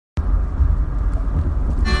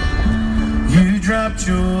dropped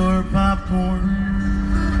your popcorn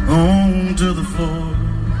onto the floor.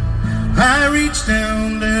 I reached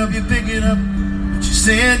down to help you pick it up, but you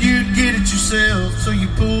said you'd get it yourself, so you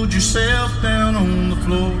pulled yourself down on the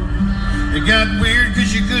floor. It got weird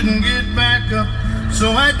cause you couldn't get back up,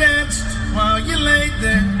 so I danced while you laid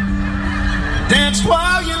there. Danced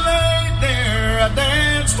while you laid there. I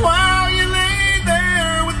danced while you laid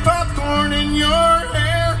there with popcorn in your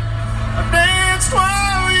hair. I danced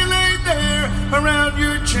while you laid there around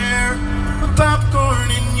your chair with popcorn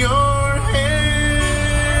in your hair.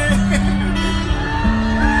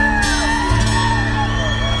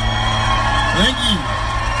 Thank you.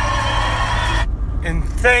 And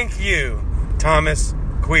thank you, Thomas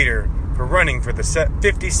Queter, for running for the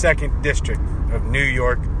 52nd District of New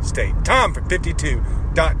York State. Tom for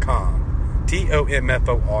 52.com.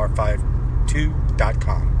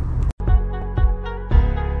 TOMFOR52.com.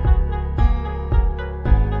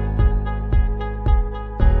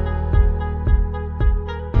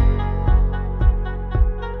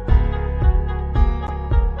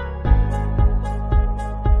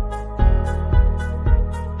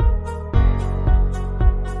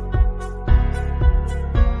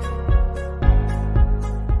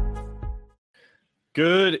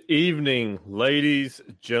 Good evening, ladies,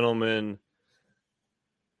 gentlemen,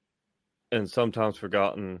 and sometimes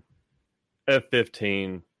forgotten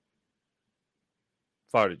F-15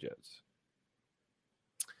 fighter jets.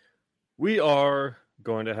 We are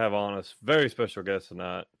going to have on a very special guest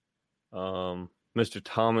tonight, Mr.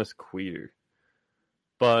 Thomas Queter.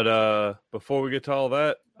 But before we get to all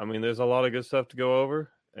that, I mean, there's a lot of good stuff to go over,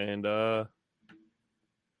 and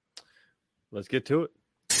let's get to it.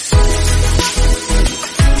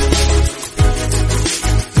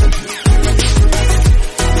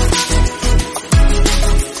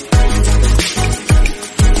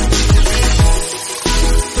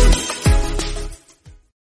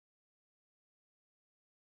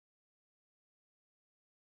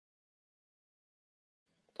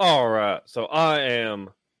 All right, so I am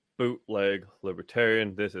Bootleg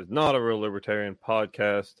Libertarian. This is not a real libertarian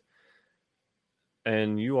podcast,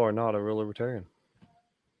 and you are not a real libertarian.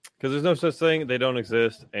 Because there's no such thing, they don't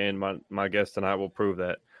exist, and my guest tonight will prove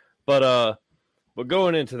that. But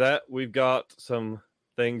going into that, we've got some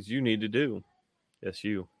things you need to do. Yes,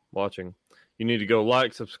 you watching. You need to go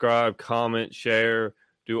like, subscribe, comment, share,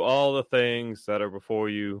 do all the things that are before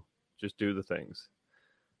you. Just do the things.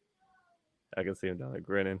 I can see him down there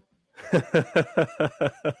grinning.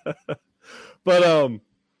 But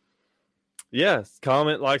yes,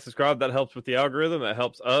 comment, like, subscribe. That helps with the algorithm. That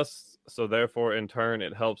helps us. So therefore, in turn,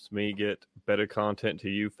 it helps me get better content to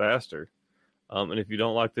you faster. And if you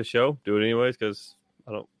don't like this show, do it anyways, because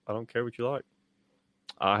I don't care what you like.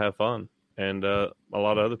 I have fun, and a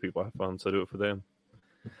lot of other people have fun, so do it for them.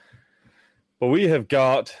 But we have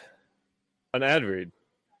got an ad read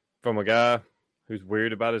from a guy who's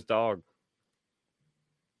weird about his dog,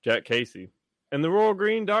 Jack Casey, and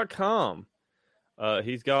theroyalgreen.com.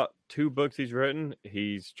 He's got 2 books he's written.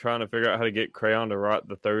 He's trying to figure out how to get Crayon to write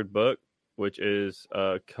the 3rd book, which is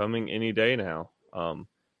coming any day now.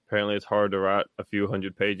 Apparently it's hard to write a few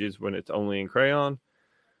hundred pages when it's only in Crayon.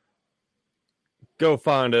 Go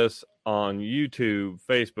find us on YouTube,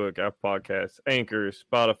 Facebook, Apple Podcasts, Anchor,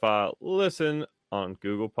 Spotify. Listen on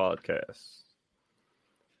Google Podcasts.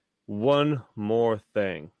 One more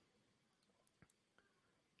thing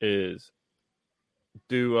is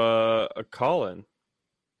do a call-in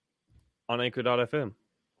on anchor.fm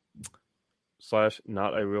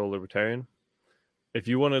 /notareallibertarian. If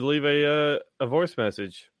you want to leave a voice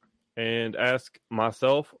message and ask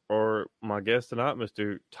myself or my guest tonight,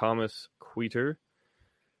 Mr. Thomas Queter,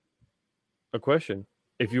 a question.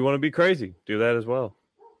 If you want to be crazy, do that as well.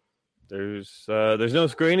 There's no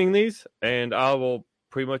screening these, and I will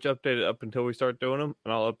pretty much update it up until we start doing them,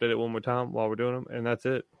 and I'll update it one more time while we're doing them, and that's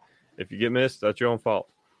it. If you get missed, that's your own fault.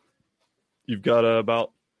 You've got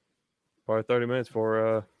about probably 30 minutes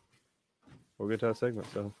for we'll get to that segment,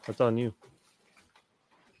 so that's on you.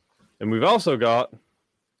 And we've also got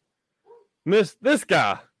this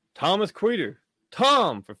guy, Thomas Queter,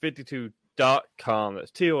 Tom for 52.com.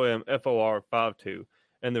 That's TOMFOR52.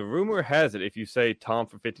 And the rumor has it, if you say Tom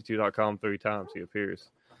for 52.com 3 times, he appears.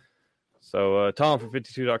 So Tom for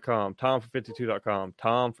 52.com, Tom for 52.com,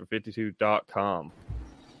 Tom for 52.com.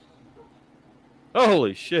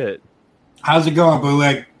 Holy shit. How's it going,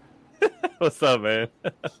 Bootleg? What's up, man?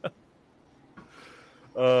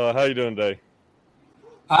 How you doing today?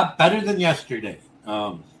 Better than yesterday.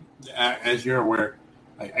 As you're aware,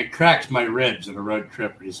 I cracked my ribs on a road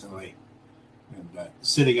trip recently. And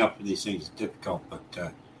sitting up for these things is difficult,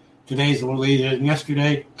 but today's a little easier than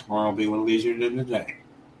yesterday. Tomorrow will be a little easier than today.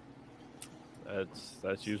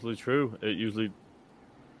 That's usually true. It usually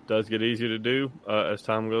does get easier to do as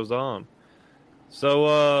time goes on.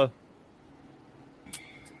 So,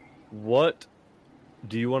 what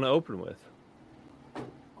do you want to open with?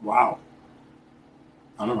 Wow.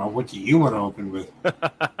 I don't know. What do you want to open with?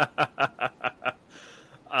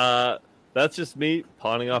 That's just me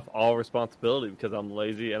pawning off all responsibility because I'm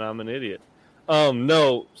lazy and I'm an idiot.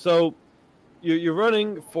 No. So you're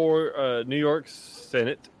running for New York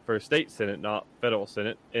Senate, for state Senate, not federal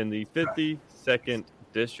Senate, in the 52nd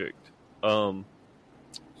district. So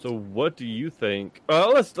what do you think?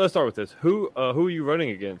 Let's start with this. Who are you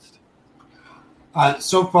running against?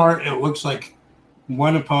 So far, it looks like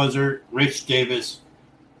one opposer, Rich Davis,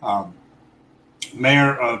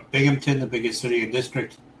 mayor of Binghamton, the biggest city and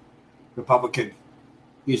district, Republican.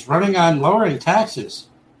 He's running on lowering taxes.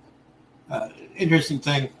 Interesting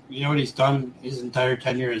thing. You know what he's done his entire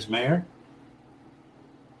tenure as mayor?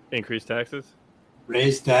 Increase taxes?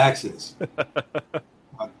 Raise taxes.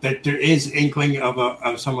 That there is inkling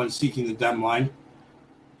of someone seeking the Dem line,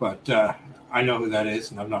 but I know who that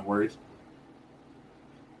is, and I'm not worried.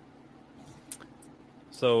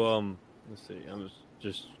 So, let's see. I'm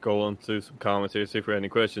just scrolling through some comments here, see if we have any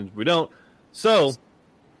questions. We don't. So,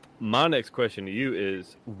 my next question to you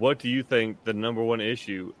is, what do you think the number one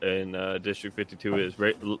issue in District 52 is?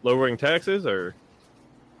 Lowering taxes, or?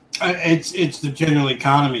 It's the general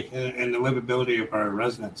economy and the livability of our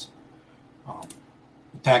residents.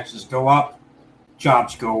 Taxes go up,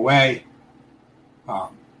 jobs go away.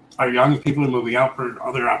 Our young people are moving out for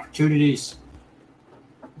other opportunities.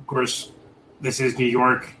 Of course, this is New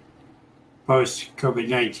York. Post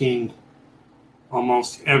COVID-19,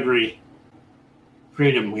 almost every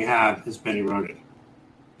freedom we have has been eroded.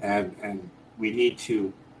 And we need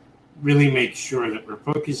to really make sure that we're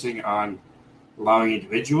focusing on allowing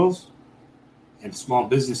individuals and small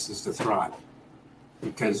businesses to thrive.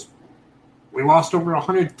 Because we lost over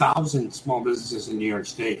 100,000 small businesses in New York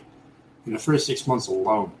State in the first 6 months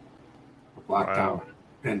alone of lockdown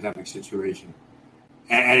pandemic situation.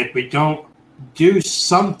 And if we don't do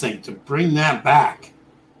something to bring that back,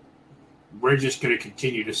 we're just going to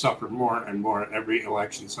continue to suffer more and more every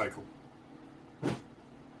election cycle.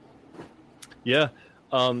 Yeah.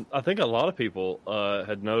 I think a lot of people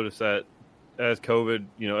had noticed that as COVID,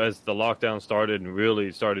 as the lockdown started and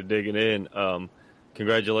really started digging in,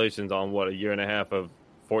 congratulations on a year and a half of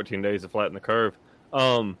 14 days to flatten the curve.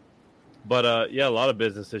 But a lot of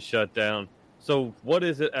businesses shut down. So what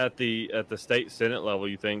is it at the state Senate level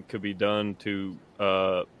you think could be done to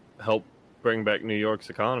help bring back New York's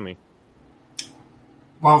economy?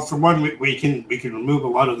 Well, for one, we can remove a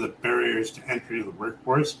lot of the barriers to entry to the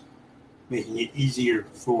workforce, making it easier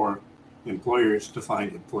for employers to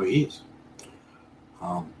find employees.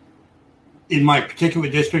 In my particular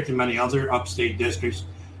district and many other upstate districts,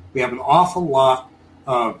 we have an awful lot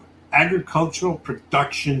of agricultural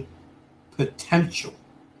production potential.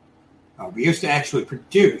 We used to actually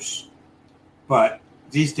produce, but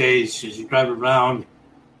these days, as you drive around,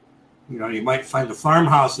 you might find a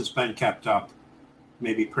farmhouse that's been kept up,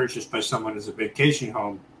 maybe purchased by someone as a vacation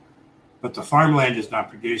home, but the farmland is not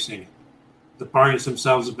producing. The barns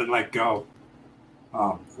themselves have been let go.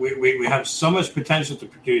 We have so much potential to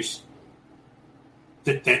produce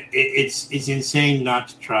that it's insane not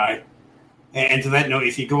to try. And to that note,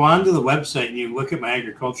 if you go onto the website and you look at my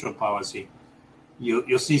agricultural policy,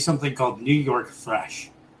 you'll see something called New York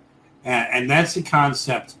Fresh. And that's the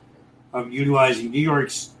concept of utilizing New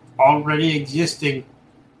York's already existing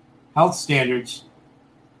health standards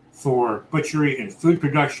for butchery and food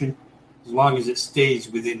production, as long as it stays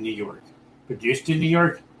within New York. Produced in New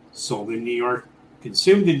York, sold in New York,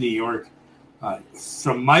 consumed in New York.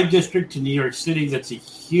 From my district to New York City, that's a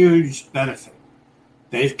huge benefit.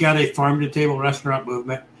 They've got a farm-to-table restaurant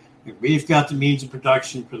movement, and we've got the means of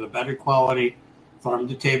production for the better quality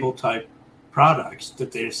farm-to-table type products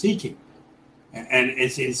that they're seeking. And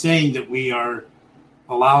it's insane that we are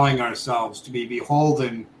allowing ourselves to be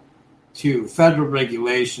beholden to federal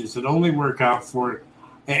regulations that only work out for,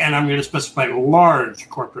 and I'm going to specify large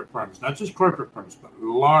corporate farms, not just corporate farms, but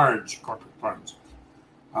large corporate farms.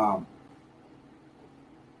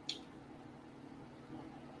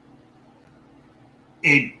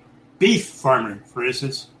 A beef farmer, for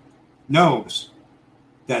instance, knows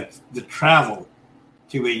that the travel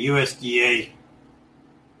to a USDA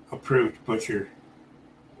approved butcher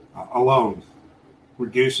alone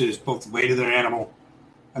reduces both the weight of their animal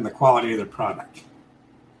and the quality of their product.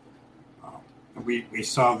 We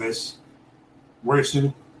saw this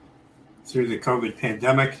worsen through the COVID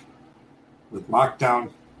pandemic with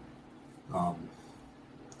lockdown. Um,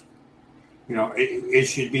 it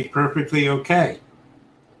should be perfectly okay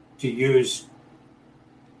to use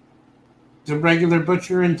the regular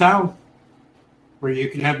butcher in town, where you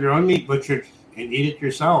can have your own meat butchered and eat it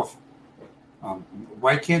yourself.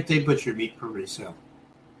 Why can't they butcher meat for resale?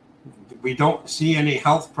 We don't see any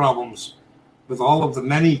health problems with all of the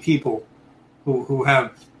many people who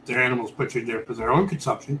have their animals butchered there for their own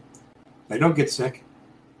consumption. They don't get sick.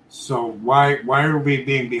 So why are we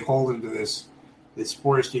being beholden to this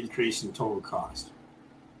forced increase in total cost?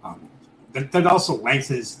 That also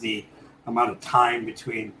lengthens the amount of time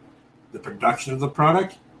between the production of the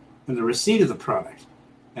product and the receipt of the product.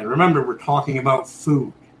 And remember, we're talking about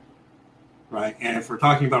food, right? And if we're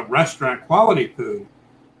talking about restaurant quality food,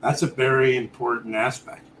 that's a very important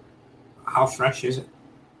aspect. How fresh is it?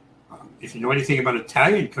 If you know anything about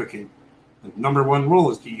Italian cooking, the number one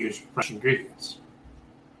rule is to use fresh ingredients.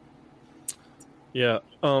 Yeah,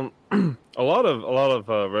 a lot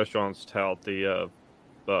of restaurants tout the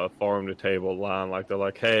farm to table line. Like they're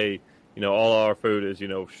like, hey, all our food is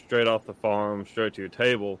straight off the farm, straight to your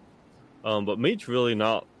table. But meat's really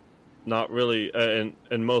not really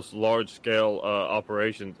in most large scale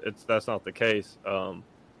operations. That's not the case.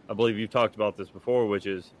 I believe you've talked about this before, which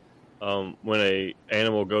is when a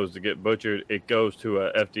animal goes to get butchered, it goes to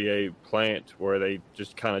a FDA plant where they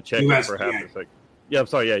just kind of check it for half a second. Yeah, I'm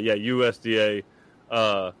sorry. Yeah, USDA.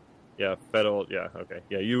 Federal. Yeah, okay.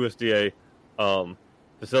 Yeah, USDA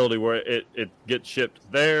facility where it gets shipped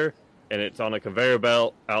there, and it's on a conveyor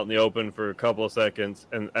belt out in the open for a couple of seconds,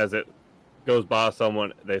 and as it goes by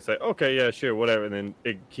someone, they say, okay, yeah, sure, whatever, and then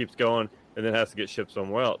it keeps going, and then has to get shipped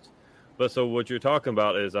somewhere else. But so what you're talking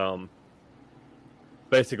about is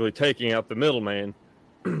basically taking out the middleman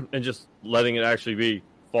and just letting it actually be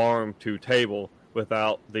farm to table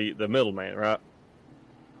without the middleman, right?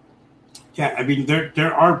 Yeah, I mean,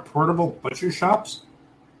 there are portable butcher shops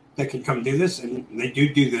that can come do this, and they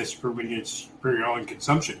do this for when it's for your own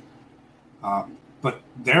consumption. But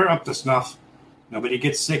they're up to snuff. Nobody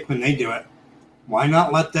gets sick when they do it. Why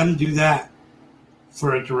not let them do that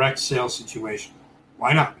for a direct sales situation?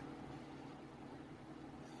 Why not?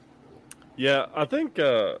 Yeah, I think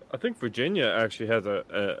Virginia actually has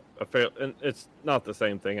a fair, and it's not the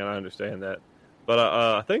same thing, and I understand that, but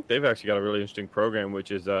I think they've actually got a really interesting program, which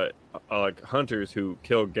is like hunters who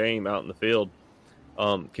kill game out in the field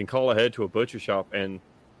can call ahead to a butcher shop and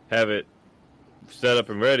have it set up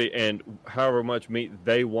and ready, and however much meat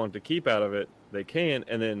they want to keep out of it, they can,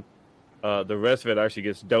 and then the rest of it actually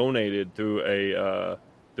gets donated through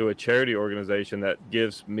a charity organization that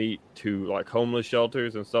gives meat to like homeless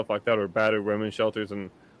shelters and stuff like that, or battered women's shelters and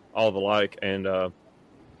all the like. And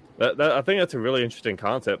that I think that's a really interesting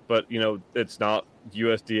concept, but it's not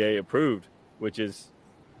USDA approved, which is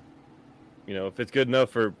if it's good enough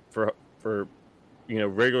for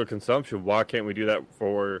regular consumption, why can't we do that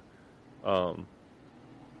for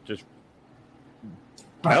just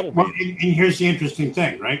cattle Well, beef? and here's the interesting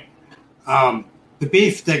thing, right? The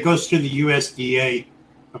beef that goes through the USDA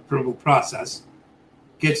approval process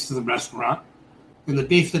gets to the restaurant, and the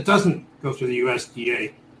beef that doesn't go through the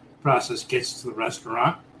USDA process gets to the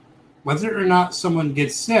restaurant. Whether or not someone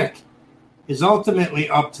gets sick is ultimately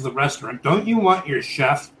up to the restaurant. Don't you want your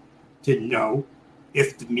chef to know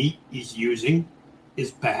if the meat he's using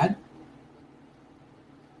is bad?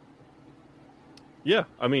 Yeah,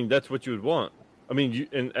 I mean that's what you would want. I mean,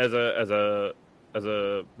 and as a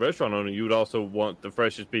restaurant owner, you would also want the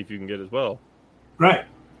freshest beef you can get as well. Right.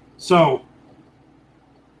 So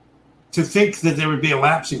to think that there would be a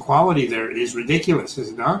lapse in quality there is ridiculous, is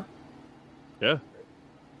it not? Yeah.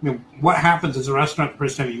 I mean, what happens as a restaurant the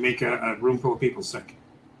first time you make a room full of people sick?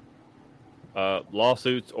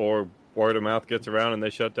 Lawsuits or word of mouth gets around and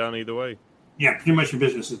they shut down either way. Yeah, pretty much your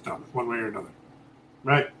business is done one way or another.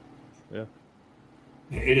 Right? Yeah.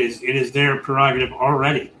 It is their prerogative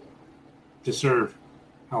already to serve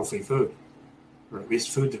healthy food, or at least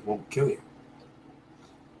food that won't kill you.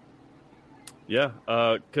 Yeah,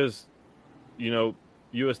 because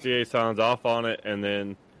USDA signs off on it, and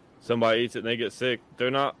then somebody eats it and they get sick.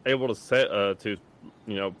 They're not able to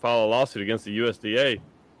file a lawsuit against the USDA.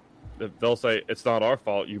 They'll say it's not our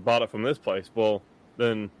fault. You bought it from this place. Well,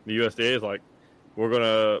 then the USDA is like, we're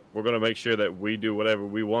gonna make sure that we do whatever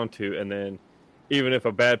we want to, and then even if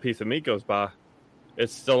a bad piece of meat goes by,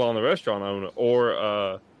 it's still on the restaurant owner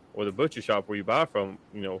or the butcher shop where you buy from.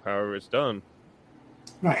 However it's done.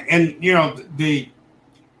 Right, and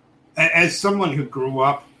as someone who grew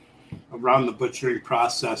up around the butchering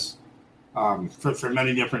process for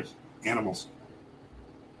many different animals,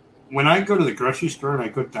 when I go to the grocery store and I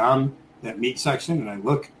go down that meat section and I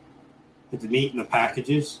look at the meat in the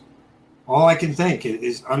packages, All I can think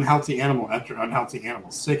is unhealthy animal after unhealthy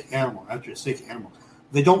animal, sick animal after sick animal.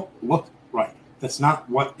 They don't look right. That's not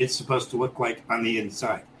what it's supposed to look like on the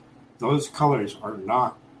inside. Those colors are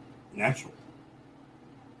not natural.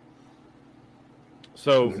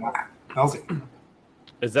 So They're not healthy.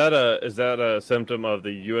 is that a symptom of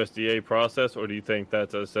the USDA process, or do you think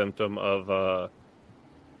that's a symptom of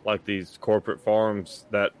like these corporate farms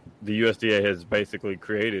that the USDA has basically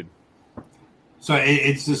created? So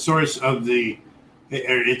it's the source of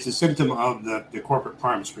it's a symptom of the corporate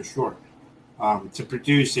farms for sure. To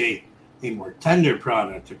produce a more tender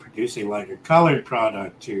product, to produce a lighter colored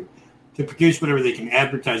product, to produce whatever they can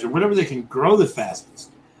advertise or whatever they can grow the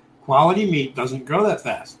fastest. Quality meat doesn't grow that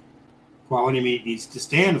fast. Quality meat needs to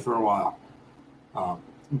stand for a while.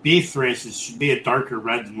 Beef, for instance, should be a darker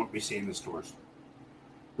red than what we see in the stores.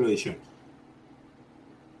 Really should.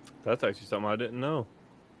 That's actually something I didn't know.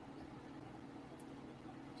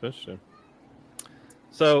 It's interesting.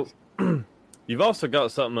 So, you've also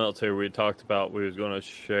got something else here we talked about we was going to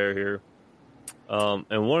share here.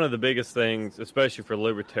 And one of the biggest things, especially for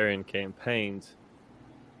libertarian campaigns,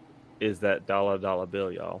 is that dollar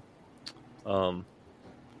bill, y'all.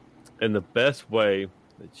 And the best way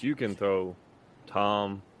that you can throw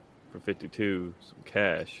Tom for 52 some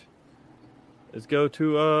cash is go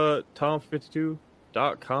to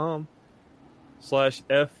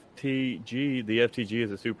tom52.com/FTG. The FTG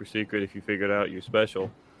is a super secret if you figured out you're special.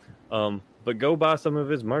 But go buy some of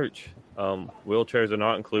his merch. Wheelchairs are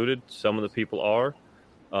not included. Some of the people are.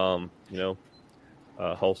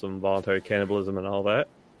 Wholesome voluntary cannibalism and all that.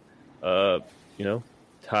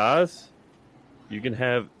 Ties. You can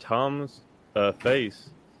have Tom's face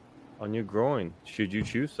on your groin, should you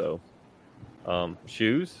choose so.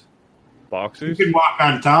 Shoes, boxers. You can walk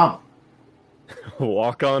on Tom.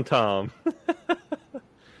 Walk on Tom.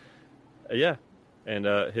 Yeah. And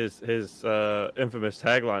his infamous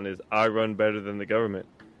tagline is, "I run better than the government,"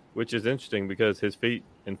 which is interesting because his feet,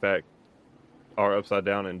 in fact, are upside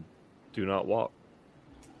down and do not walk.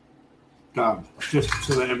 Just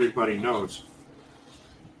so that everybody knows.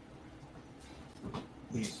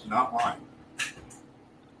 He's not lying.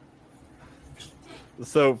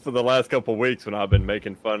 So for the last couple of weeks when I've been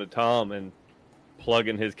making fun of Tom and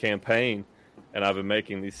plugging his campaign, and I've been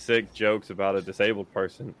making these sick jokes about a disabled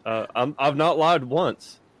person, I've not lied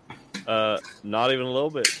once. Not even a little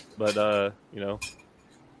bit. But,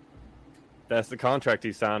 that's the contract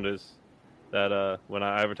he signed, is that when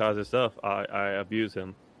I advertise his stuff, I abuse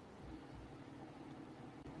him.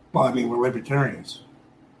 Well, I mean, we're libertarians.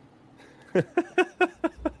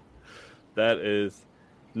 That is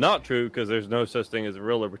not true, because there's no such thing as a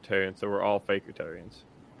real libertarian, so we're all fakeritarians.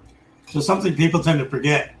 So something people tend to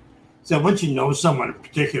forget is that once you know someone in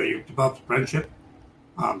particular, you've developed a friendship,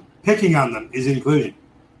 picking on them is inclusion.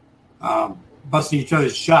 Busting each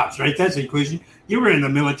other's chops, right? That's inclusion. You were in the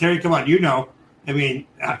military. Come on, you know. I mean,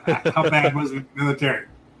 how bad was the military?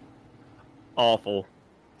 Awful.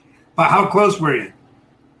 But how close were you?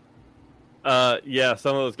 Yeah,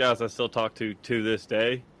 some of those guys I still talk to this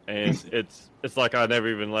day, and it's like I never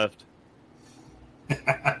even left.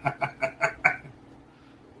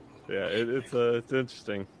 Yeah, it's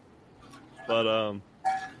interesting, but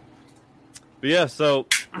yeah. So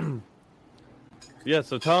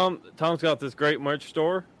so Tom's got this great merch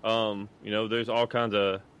store. There's all kinds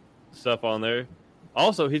of stuff on there.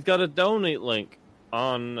 Also, he's got a donate link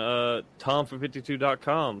on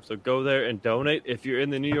tomfor52.com. So go there and donate. If you're in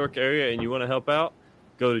the New York area and you want to help out,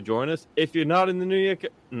 go to join us. If you're not in the New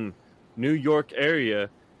York area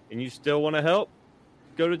and you still want to help,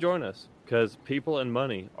 go to join us, because people and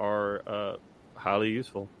money are highly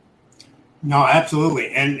useful. No,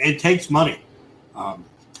 absolutely. And it takes money.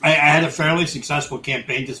 I had a fairly successful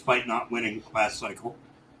campaign despite not winning last cycle.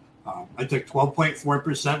 I took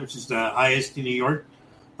 12.4%, which is the highest in New York.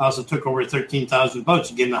 I also took over 13,000 votes,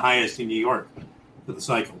 again, the highest in New York for the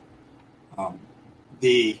cycle.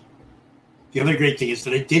 The other great thing is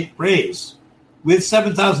that I did raise, with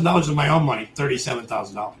 $7,000 of my own money,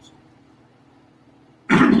 $37,000.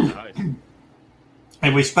 Nice.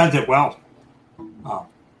 And we spent it well.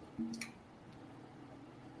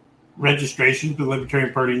 Registration for the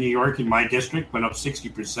Libertarian Party of New York in my district went up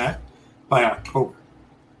 60% by October,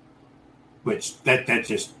 which that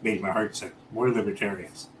just made my heart sick. More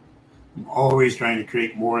libertarians. I'm always trying to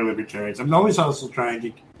create more libertarians. I'm always also trying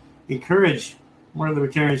to encourage more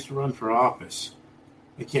libertarians to run for office.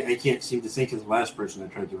 I can't seem to think of the last person I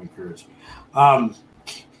tried to encourage.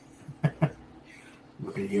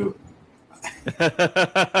 Look at you.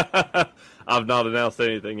 I've not announced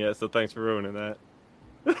anything yet, so thanks for ruining that.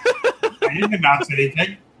 I didn't announce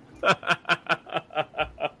anything.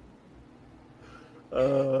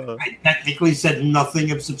 I technically said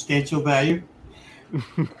nothing of substantial value.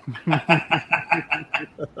 And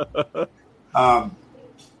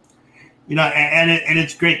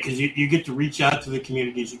it's great because you get to reach out to the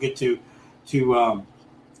communities. You get to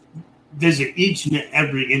visit each and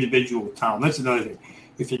every individual town. That's another thing.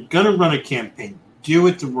 If you're going to run a campaign, do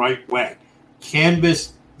it the right way.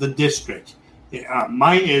 Canvass the district.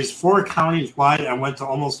 Mine is 4 counties wide. I went to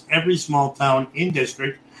almost every small town in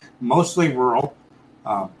district, mostly rural.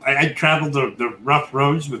 I traveled the rough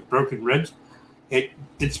roads with broken ribs.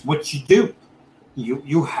 It's what you do.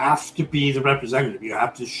 You have to be the representative. You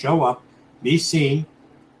have to show up, be seen,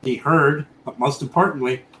 be heard, but most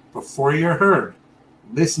importantly, before you're heard,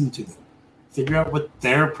 listen to them. Figure out what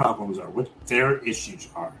their problems are, what their issues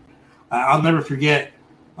are. I'll never forget,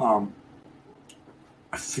 I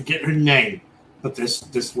forget her name, but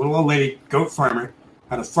this little old lady, goat farmer,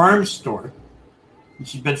 had a farm store, and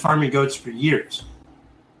she'd been farming goats for years.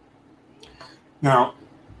 Now,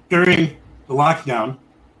 during the lockdown,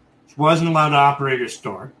 she wasn't allowed to operate her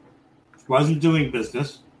store. She wasn't doing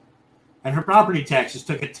business. And her property taxes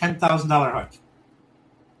took a $10,000 hike.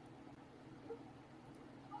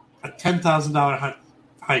 A $10,000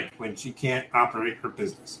 hike when she can't operate her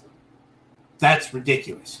business. That's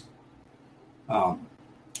ridiculous. And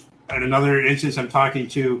another instance, I'm talking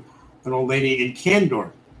to an old lady in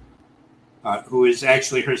Candor, who is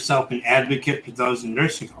actually herself an advocate for those in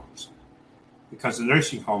nursing homes, because the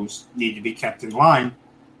nursing homes need to be kept in line,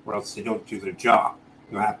 or else they don't do their job.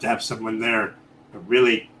 You have to have someone there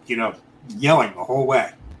really, yelling the whole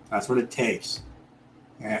way. That's what it takes.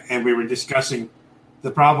 And we were discussing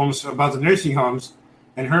the problems about the nursing homes,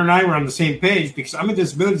 and her and I were on the same page because I'm a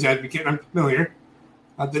disabilities advocate. I'm familiar.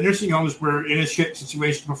 The nursing homes were in a shit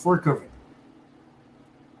situation before COVID.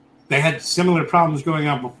 They had similar problems going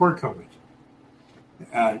on before COVID.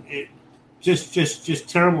 Just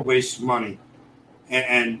terrible waste of money.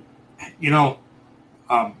 And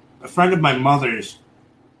a friend of my mother's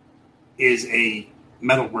is a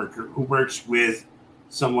metal worker who works with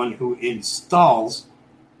someone who installs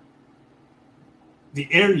the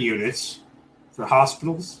air units for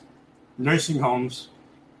hospitals, nursing homes,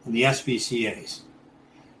 and the SPCAs.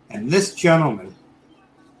 And this gentleman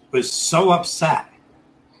was so upset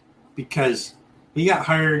because he got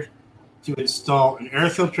hired to install an air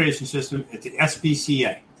filtration system at the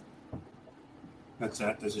SPCA.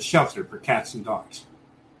 There's a shelter for cats and dogs.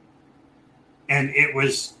 And it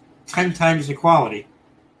was 10 times the quality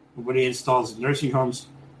of what he installs in nursing homes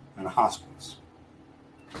and hospitals.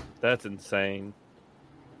 That's insane.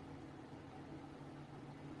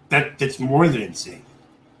 That's more than insane.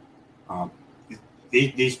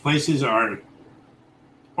 These places are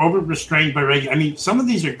over-restrained by regulation. I mean, some of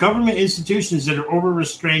these are government institutions that are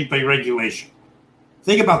over-restrained by regulation.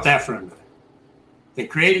 Think about that for a minute. They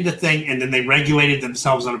created a thing, and then they regulated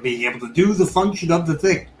themselves on being able to do the function of the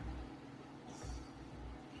thing.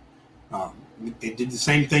 They did the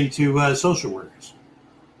same thing to social workers.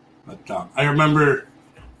 But I remember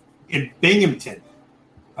in Binghamton,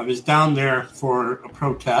 I was down there for a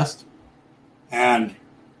protest, and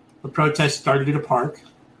the protest started at a park.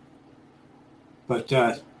 But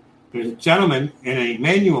there's a gentleman in a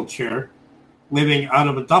manual chair living out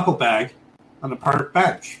of a duffel bag on the park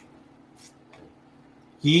bench.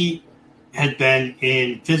 He had been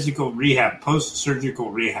in physical rehab,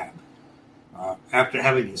 post-surgical rehab, after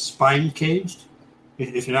having his spine caged.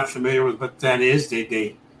 If you're not familiar with what that is,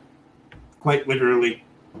 they quite literally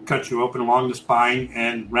cut you open along the spine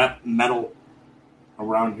and wrap metal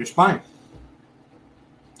around your spine.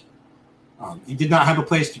 He did not have a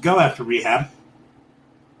place to go after rehab.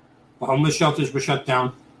 The homeless shelters were shut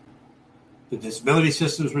down. The disability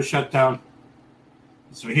systems were shut down.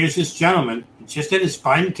 So here's this gentleman, just had his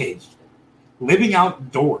spine caged, living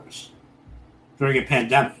outdoors during a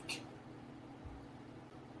pandemic.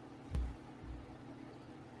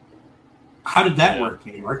 How did that work,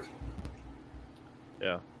 New York?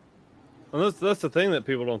 Yeah. And that's the thing that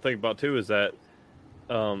people don't think about, too, is that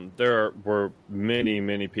there were many,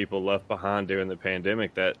 many people left behind during the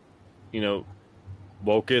pandemic that,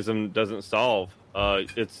 wokeism doesn't solve.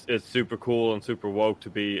 It's super cool and super woke to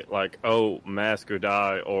be like, oh, mask or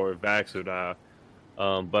die or vax or die.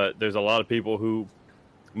 But there's a lot of people who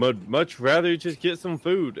would much rather just get some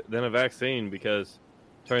food than a vaccine, because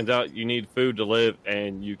turns out you need food to live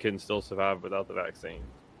and you can still survive without the vaccine.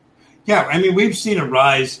 Yeah, I mean, we've seen a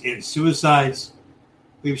rise in suicides.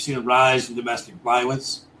 We've seen a rise in domestic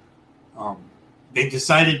violence. They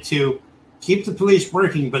decided to keep the police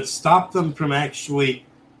working, but stop them from actually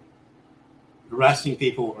arresting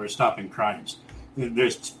people or stopping crimes.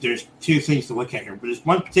 There's two things to look at here. There's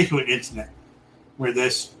one particular incident where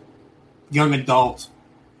this young adult,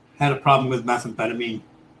 had a problem with methamphetamine,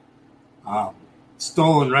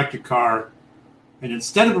 stole and wrecked a car, and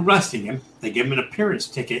instead of arresting him, they gave him an appearance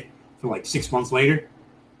ticket for like 6 months later.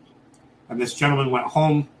 And this gentleman went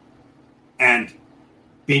home and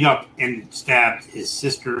beat up and stabbed his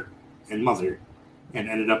sister and mother and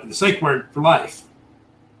ended up in the psych ward for life,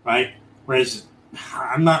 right? Whereas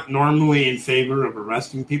I'm not normally in favor of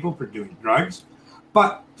arresting people for doing drugs,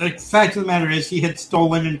 but the fact of the matter is he had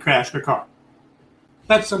stolen and crashed a car.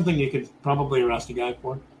 That's something you could probably arrest a guy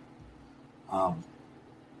for.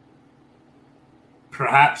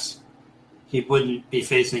 Perhaps he wouldn't be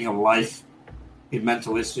facing a life in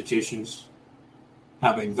mental institutions,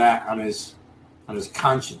 having that on his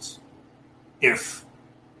conscience, if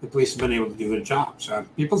the police have been able to do their job. So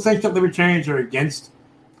people think that libertarians are against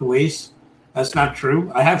police. That's not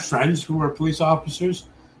true. I have friends who are police officers.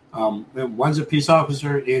 One's a peace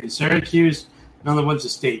officer in Syracuse, another one's a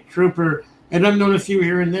state trooper, and I've known a few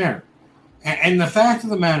here and there. And the fact of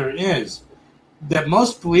the matter is that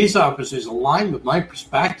most police officers align with my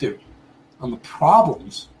perspective on the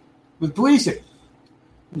problems with policing.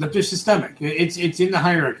 That they're systemic. It's in the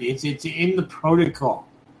hierarchy. It's in the protocol.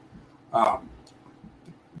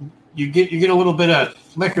 You get a little bit of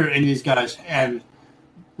liquor in these guys, and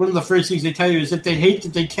one of the first things they tell you is that they hate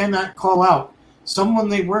that they cannot call out someone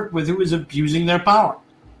they work with who is abusing their power.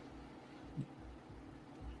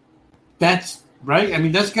 That's right. I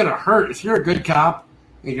mean, that's gonna hurt. If you're a good cop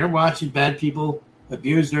and you're watching bad people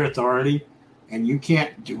abuse their authority, and you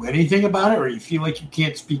can't do anything about it, or you feel like you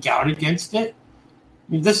can't speak out against it.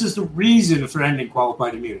 I mean, this is the reason for ending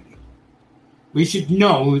qualified immunity. We should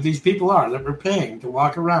know who these people are that we're paying to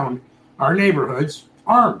walk around our neighborhoods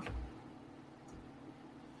armed.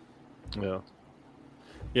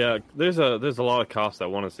 Yeah. There's a lot of cops that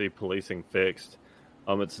want to see policing fixed.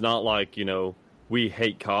 It's not like we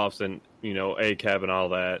hate cops and ACAB and all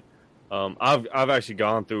that. I've actually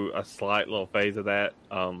gone through a slight little phase of that.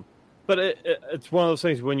 But it's one of those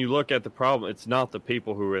things when you look at the problem, it's not the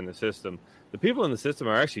people who are in the system. The people in the system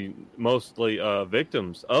are actually mostly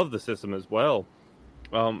victims of the system as well.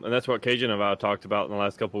 And that's what Cajun and I talked about in the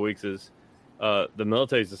last couple of weeks is the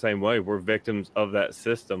military is the same way. We're victims of that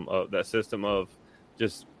system of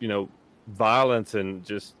just, violence and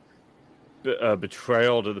just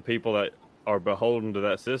betrayal to the people that are beholden to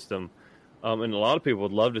that system. And a lot of people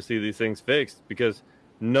would love to see these things fixed because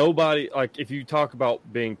nobody, like if you talk about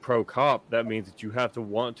being pro-cop, that means that you have to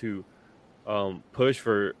want to push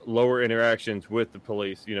for lower interactions with the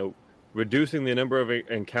police, reducing the number of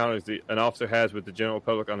encounters that an officer has with the general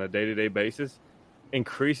public on a day-to-day basis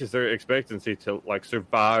increases their expectancy to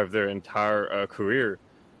survive their entire career.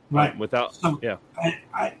 Right. I want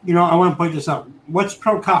to point this out. What's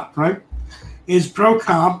pro-cop, right? Is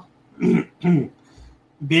pro-cop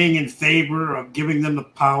being in favor of giving them the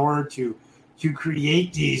power to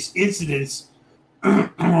create these incidents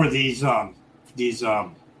or these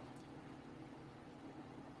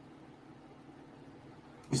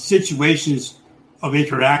situations of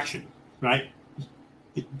interaction, right?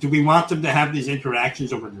 Do we want them to have these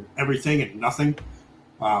interactions over everything and nothing?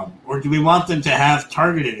 Or do we want them to have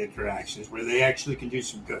targeted interactions where they actually can do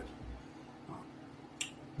some good?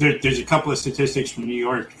 There's a couple of statistics from New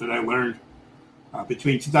York that I learned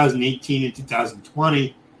between 2018 and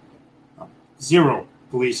 2020. 0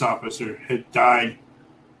 police officer had died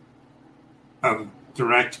of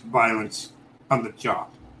direct violence on the job.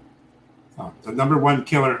 The number one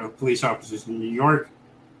killer of police officers in New York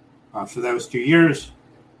for those 2 years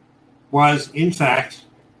was, in fact,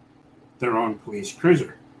 their own police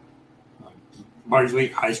cruiser, largely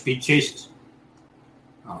high-speed chases.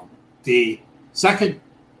 The second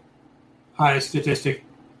highest statistic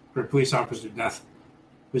for police officer death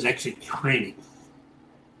was actually training.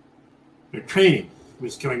 Their training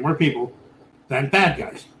was killing more people than bad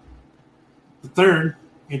guys. The third,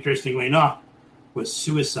 interestingly enough, was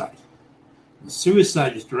suicide. And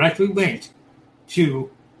suicide is directly linked to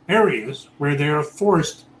areas where they are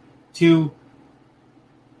forced to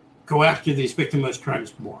go after these victimless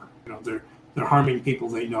crimes more. They're harming people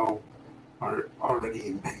they know are already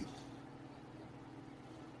in pain.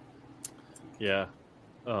 Yeah.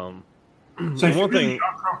 So if you're really a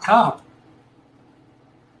pro-cop,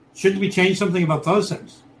 shouldn't we change something about those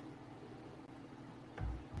things?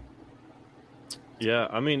 Yeah,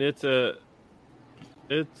 I mean it's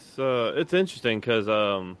interesting because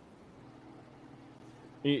I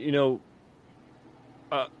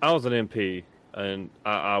was an MP and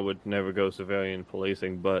I would never go civilian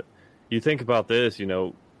policing, but you think about this,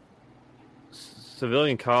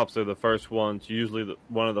 civilian cops are the first ones, usually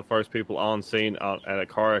one of the first people on scene at a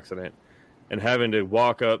car accident, and having to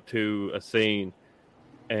walk up to a scene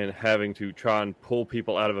and having to try and pull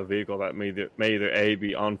people out of a vehicle that may either A,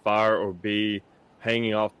 be on fire, or B,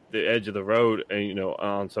 hanging off the edge of the road and,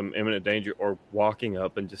 on some imminent danger, or walking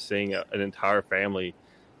up and just seeing an entire family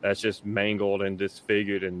that's just mangled and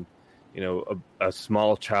disfigured, and, a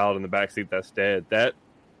small child in the backseat that's dead. That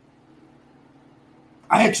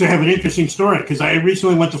I actually have an interesting story because I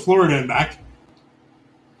recently went to Florida and back.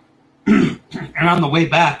 And on the way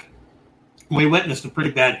back, we witnessed a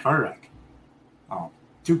pretty bad car wreck.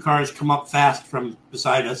 2 cars come up fast from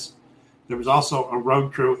beside us. There was also a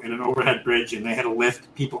road crew and an overhead bridge, and they had a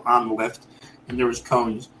lift, people on the lift, and there was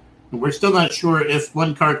cones. And we're still not sure if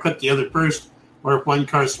one car clipped the other first or if one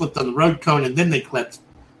car slipped on the road cone and then they clipped.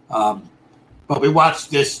 But we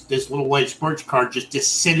watched this little white sports car just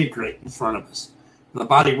disintegrate in front of us. The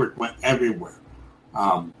bodywork went everywhere.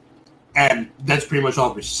 And that's pretty much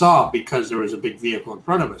all we saw because there was a big vehicle in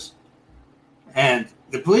front of us. And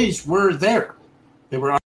the police were there. They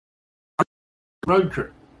were on the road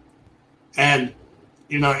crew. And,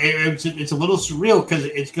 it's a little surreal because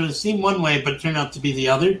it's going to seem one way but turn out to be the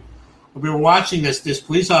other. We were watching this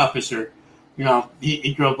police officer.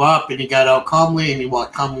 He drove up and he got out calmly and he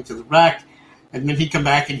walked calmly to the wreck. And then he'd come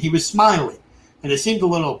back and he was smiling. And it seemed a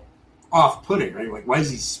little off-putting, right? Like, why is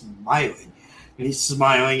he smiling? And he's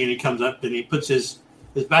smiling and he comes up and he puts his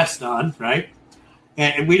vest on, right?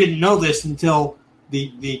 And we didn't know this until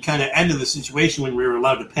the kind of end of the situation when we were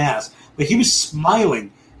allowed to pass. But he was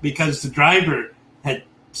smiling because the driver had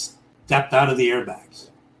stepped out of the airbags,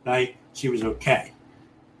 right? She was okay.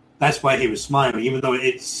 That's why he was smiling, even though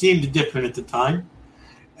it seemed different at the time.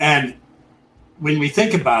 And when we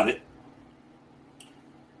think about it,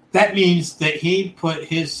 that means that he put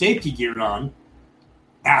his safety gear on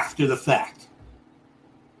after the fact.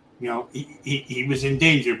 He was in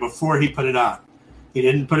danger before he put it on. He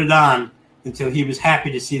didn't put it on until he was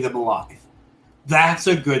happy to see them alive. That's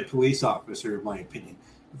a good police officer, in my opinion.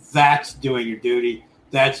 That's doing your duty.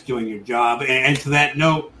 That's doing your job. And to that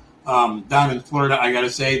note, down in Florida, I got to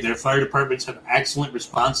say, their fire departments have excellent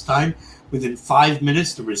response time. Within 5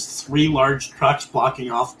 minutes, there was 3 large trucks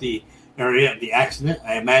blocking off the area of the accident.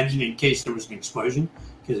 I imagine in case there was an explosion,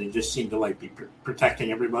 because they just seemed to be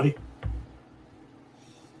protecting everybody.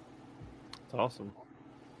 That's awesome.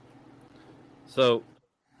 So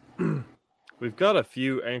we've got a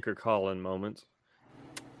few anchor call-in moments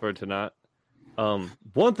for tonight.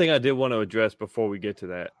 One thing I did want to address before we get to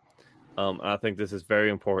that, I think this is very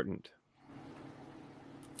important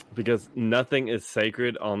because nothing is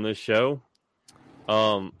sacred on this show.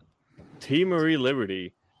 T. Marie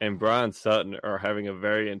Liberty and Brian Sutton are having a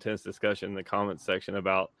very intense discussion in the comments section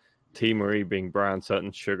about T. Marie being Brian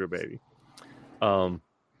Sutton's sugar baby.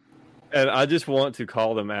 And I just want to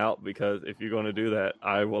call them out because if you're going to do that,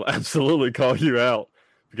 I will absolutely call you out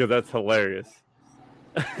because that's hilarious.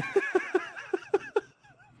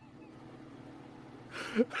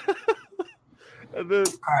 And then,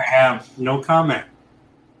 I have no comment.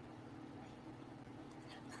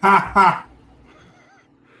 Ha ha.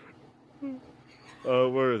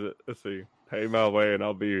 Where is it? Let's see. Pay my way and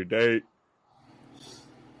I'll be your date.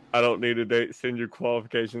 I don't need a date. Send your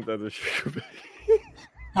qualifications as a sugar baby.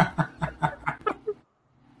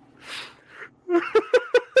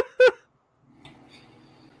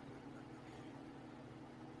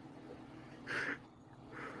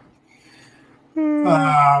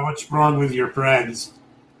 What's wrong with your friends?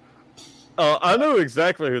 I know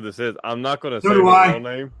exactly who this is. I'm not going to say So do her I. real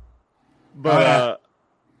name. But,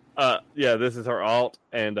 yeah, this is her alt,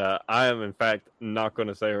 and I am, in fact, not going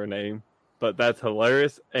to say her name. But that's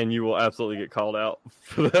hilarious, and you will absolutely get called out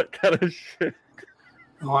for that kind of shit.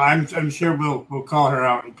 Well, I'm sure we'll call her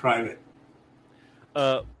out in private.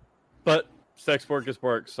 But sex work is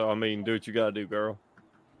work, so, I mean, do what you got to do, girl.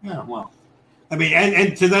 Yeah, well. I mean,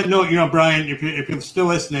 and to that note, Brian, if you're still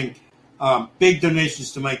listening, big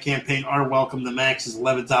donations to my campaign are welcome. The max is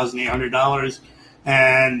 $11,800,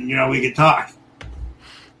 and we can talk.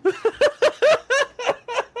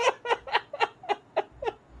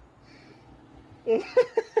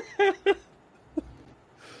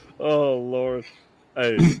 Oh Lord!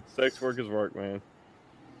 Hey, sex work is work, man.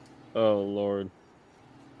 Oh Lord!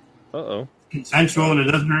 Uh-oh. Consensual, and it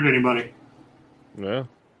doesn't hurt anybody. Yeah.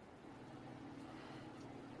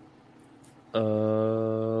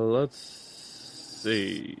 Let's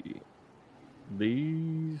see.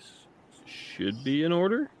 These should be in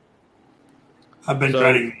order. I've been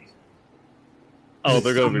writing these. Oh,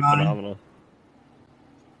 they're going to be phenomenal.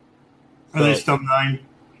 Are they still 9?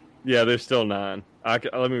 Yeah, they're still 9.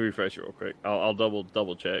 Let me refresh it real quick. I'll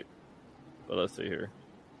double check. But let's see here.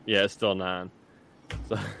 Yeah, it's still 9.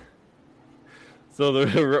 So, So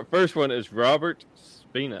the first one is Robert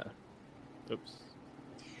Spina. Oops.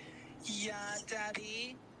 Yeah,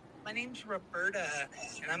 Daddy. My name's Roberta,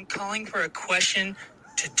 and I'm calling for a question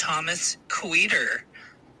to Thomas Queter.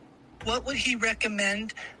 What would he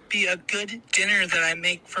recommend be a good dinner that I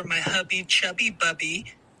make for my hubby Chubby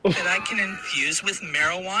Bubby that I can infuse with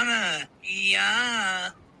marijuana? Yeah.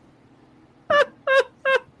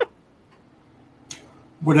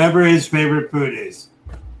 Whatever his favorite food is.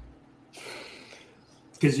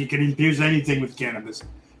 Because you can infuse anything with cannabis.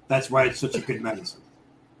 That's why it's such a good medicine.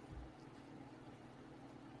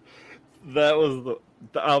 That was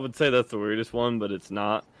I would say that's the weirdest one, but it's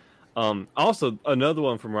not. Also, another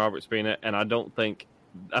one from Robert Spina, and I think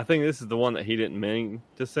this is the one that he didn't mean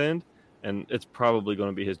to send, and it's probably going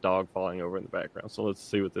to be his dog falling over in the background. So let's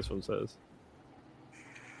see what this one says.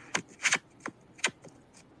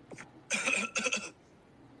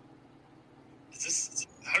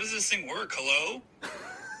 How does this thing work? Hello?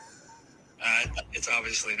 It's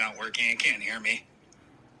obviously not working. It can't hear me.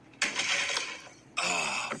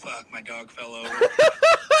 Oh, fuck. My dog fell over.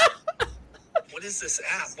 What is this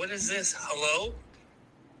app? What is this? Hello?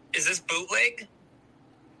 Is this Bootleg?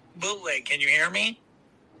 Bootleg, can you hear me?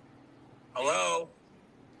 Hello?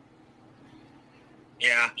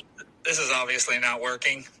 Yeah, this is obviously not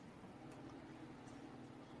working.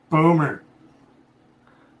 Boomer.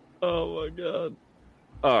 Oh my god.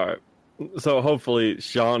 All right. So hopefully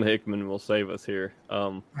Sean Hickman will save us here.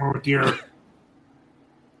 Oh dear.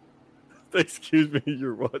 Excuse me,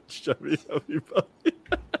 you're what, Chubby Puppy?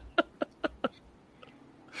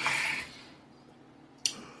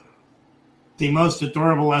 The most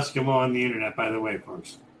adorable Eskimo on the internet, by the way,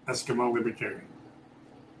 folks. Eskimo Libertarian.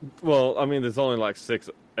 Well, I mean, there's only like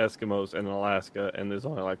 6 Eskimos in Alaska, and there's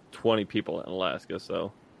only like 20 people in Alaska,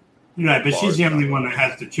 so. Right, but she's the only one that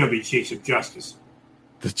has the chubby cheeks of justice.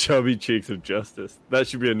 The chubby cheeks of justice. That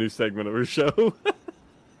should be a new segment of her show.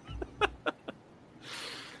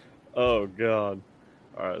 Oh, God.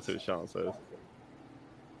 All right, let's see what Sean says.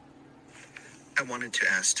 I wanted to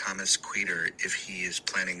ask Thomas Queter if he is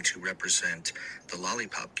planning to represent the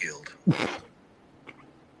Lollipop Guild.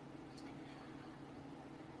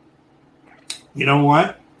 You know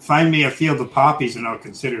what? Find me a field of poppies and I'll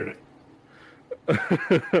consider it.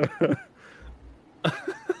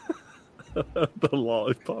 The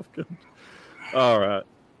Lollipop Guild. All right.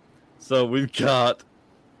 So we've got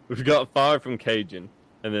 5 from Cajun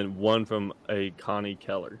and then 1 from a Connie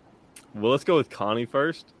Keller. Well, let's go with Connie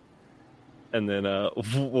first. And then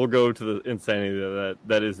we'll go to the insanity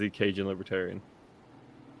that is the Cajun Libertarian.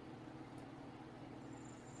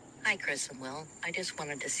 Hi, Chris and Will. I just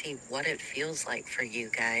wanted to see what it feels like for you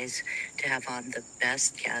guys to have on the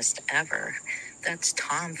best guest ever. That's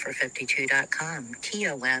Tom for 52.com,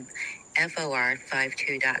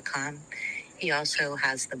 TOMFOR52.com. He also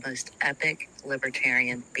has the most epic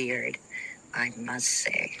libertarian beard, I must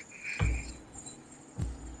say.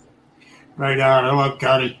 Right on. Hello,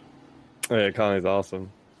 Connie. Yeah, Connie's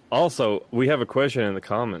awesome. Also, we have a question in the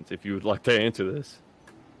comments if you would like to answer this.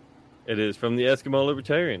 It is from the Eskimo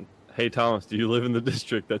Libertarian. Hey, Thomas, do you live in the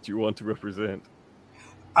district that you want to represent?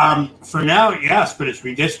 For now, yes, but it's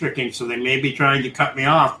redistricting, so they may be trying to cut me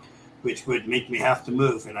off, which would make me have to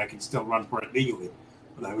move, and I can still run for it legally.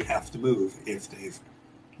 But I would have to move if they've,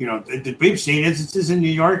 we've seen instances in New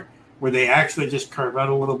York where they actually just carve out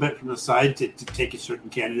a little bit from the side to take a certain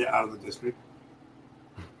candidate out of the district.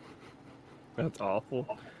 That's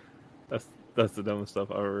awful. That's the dumbest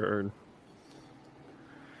stuff I've ever heard.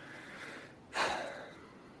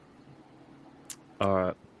 All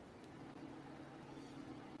right.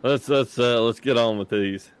 Let's get on with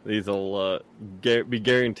these. These will be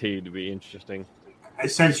guaranteed to be interesting. I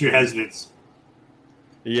sense your hesitance.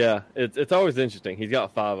 Yeah, it's always interesting. He's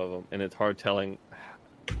got 5 of them, and it's hard telling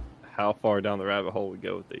how far down the rabbit hole we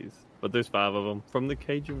go with these. But there's 5 of them from the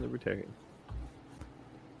Cajun Libertarian.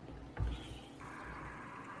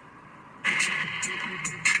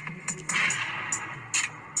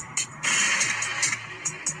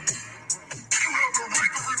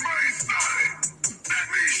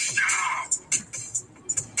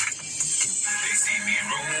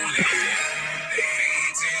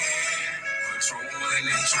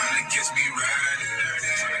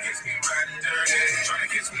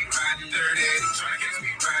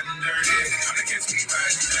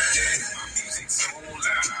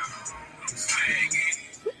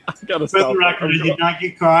 For the record, I did not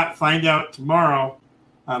get caught. Find out tomorrow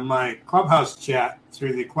on my Clubhouse chat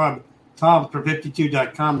through the club. Tom for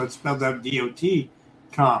 52.com, but spelled out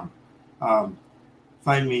DOT.com.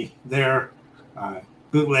 Find me there.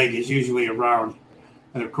 Bootleg is usually around.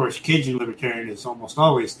 And of course, Cajun Libertarian is almost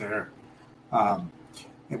always there.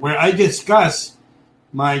 where I discuss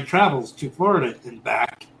my travels to Florida and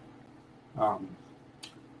back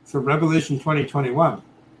for Revolution 2021,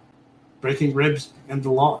 Breaking Ribs and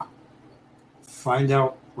the Law. Find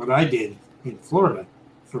out what I did in Florida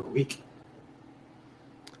for a week.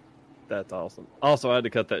 That's awesome. Also, I had to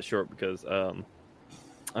cut that short because I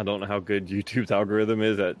don't know how good YouTube's algorithm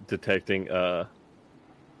is at detecting.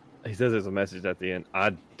 He says there's a message at the end.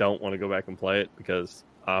 I don't want to go back and play it because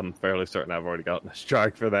I'm fairly certain I've already gotten a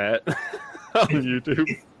strike for that on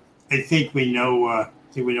YouTube. I think we know.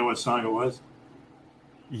 What song it was.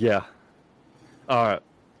 Yeah. All right.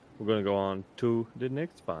 We're going to go on to the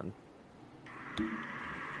next one. Come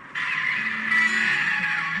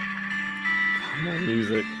on,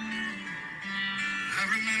 music. I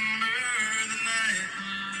remember the night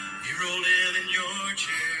you rolled in your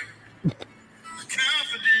chair. The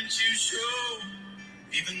confidence you showed,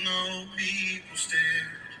 even though people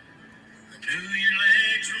stared. I knew your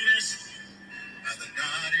legs were missing by the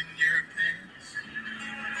knot in your pants.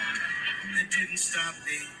 It didn't stop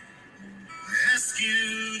me. I asked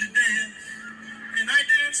you to dance, and I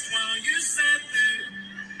danced while you sat there.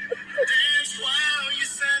 I danced while you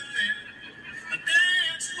sat there. I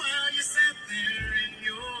danced while you sat there in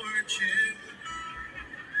your chair.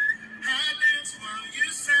 I danced while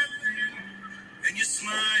you sat there, and you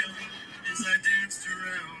smiled as I danced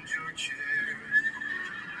around your chair.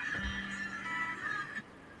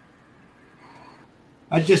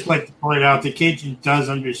 I'd just like to point out that Cajun does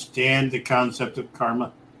understand the concept of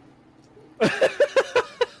karma.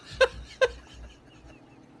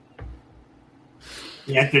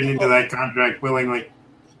 He entered into that contract willingly.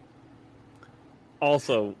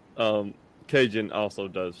 Also, Cajun also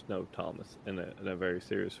does know Thomas in a very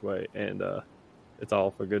serious way, and it's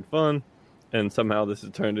all for good fun. And somehow this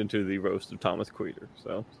has turned into the roast of Thomas Queter.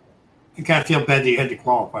 So I kind of feel bad that you had to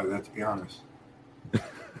qualify that, to be honest.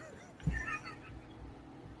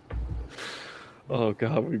 oh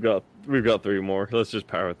god, we've got 3 more. Let's just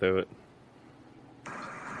power through it.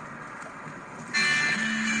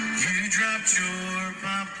 You dropped your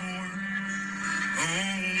popcorn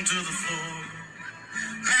onto the floor.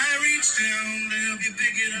 I reached down to help you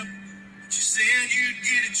pick it up, but you said you'd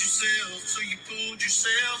get it yourself, so you pulled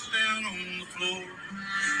yourself down on the floor.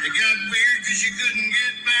 It got weird because you couldn't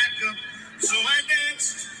get back up, so I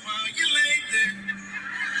danced while you laid there. I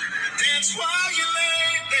danced while you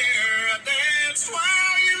laid there. I danced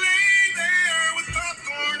while you laid there with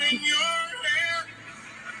popcorn in your hair.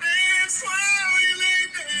 I danced while you laid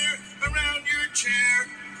there around your chair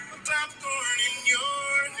with popcorn in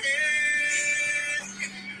your hair.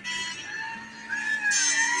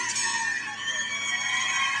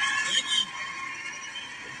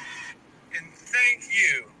 And thank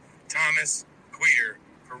you, Thomas Queter,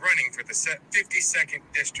 for running for the 52nd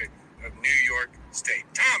District of New York State.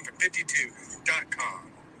 Tom from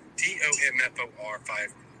 52.com.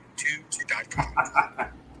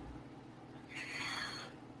 TOMFOR52.com.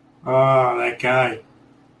 Oh, that guy.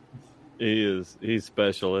 He's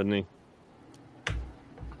special, isn't he?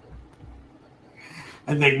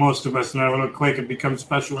 I think most of us in our little clique have become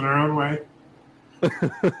special in our own way.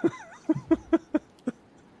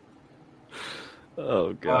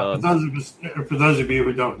 Oh god. For those of you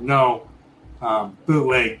who don't know,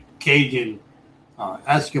 Bootleg, Cajun,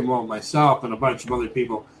 Eskimo, myself, and a bunch of other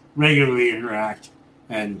people regularly interact,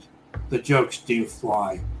 and the jokes do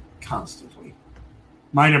fly constantly.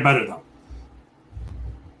 Mine are better though.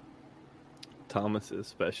 Thomas is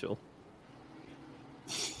special.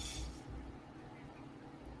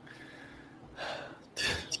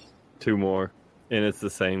 Two more, and it's the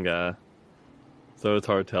same guy. So it's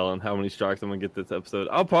hard telling how many strikes I'm going to get this episode.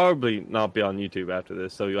 I'll probably not be on YouTube after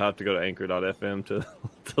this, so you'll have to go to anchor.fm to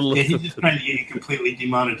listen. Yeah, he's just trying to get you completely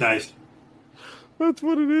demonetized. That's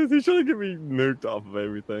what it is. He's trying to get me nuked off of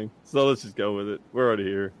everything. So let's just go with it. We're already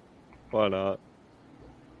here. Why not?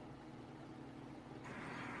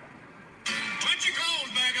 Put your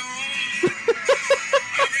clothes back on.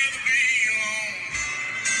 I'd rather be alone.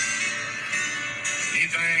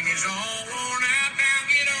 Anything is all worn out now,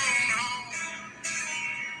 get on home.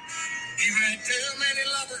 You've had too many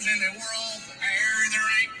lovers and they were all for air. There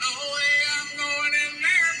ain't no way I'm going in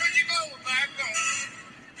there. Put your clothes back on.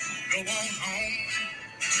 Go on home.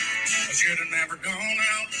 I should have never gone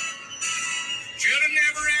out. Should have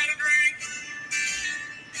never had a drink.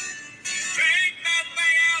 Take that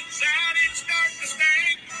thing outside, it's starting to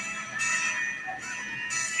stink.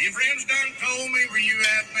 Your friends done told me where you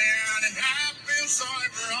have been, and I feel sorry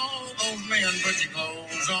for all those men. Put your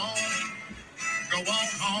clothes on, go on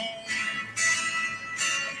home.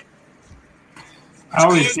 I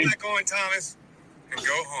always Close think, back on, Thomas, and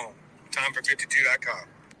go home. Tom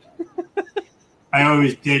TomFor52.com. I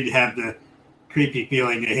always did have the creepy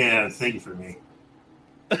feeling they had a thing for me.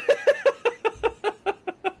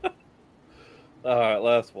 All right,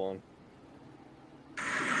 last one.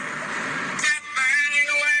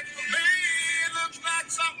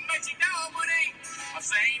 I've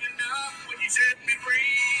seen enough when you set me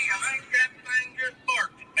free. I think that thing just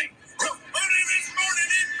barked at me. Early this morning,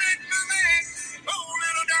 it wrecked my leg. Oh,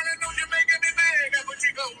 little darling, don't you make me beg. But you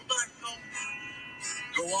go back home.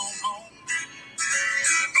 Go on home.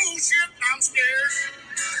 Oh, shit, I'm scared.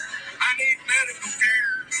 I need medical care.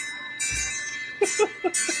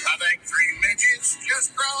 I think 3 midgets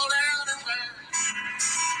just crawled out of there.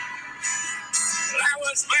 I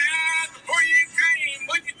was mad before you came.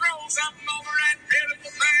 Would you throw something over that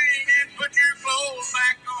pitiful thing and put your clothes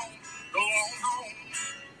back on? Go on home.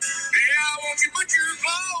 Yeah, won't you put your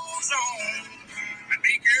clothes on? And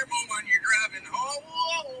be careful when you're driving home.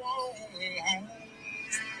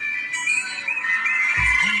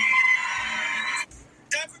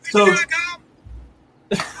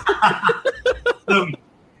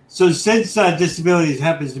 So since disabilities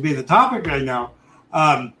happens to be the topic right now,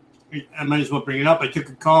 I might as well bring it up. I took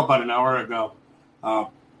a call about an hour ago.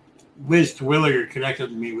 Liz Twilliger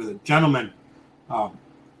connected me with a gentleman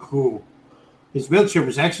who his wheelchair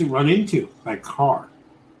was actually run into by a car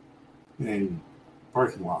in a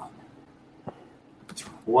parking lot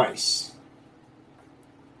twice.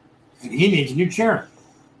 And he needs a new chair.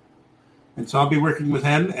 And so I'll be working with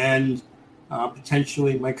him and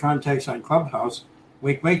potentially my contacts on Clubhouse,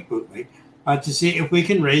 Wake Bootleg, to see if we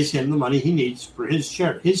can raise him the money he needs for his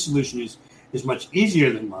chair. His solution is much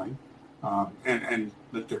easier than mine, and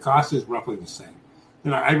the cost is roughly the same.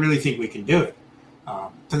 And I really think we can do it.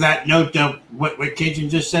 To that note, what Cajun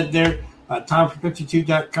just said there,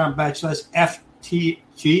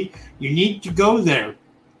 TomFor52.com/FTG, you need to go there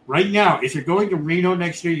right now. If you're going to Reno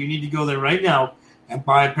next year, you need to go there right now and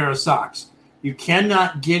buy a pair of socks. You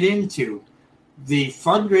cannot get into the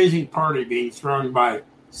fundraising party being thrown by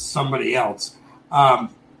somebody else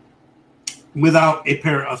without a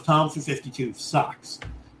pair of Tom for 52 socks.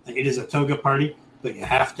 It is a toga party, but you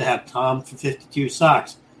have to have Tom for 52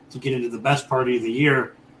 socks to get into the best party of the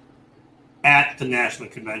year at the National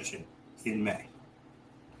Convention in May.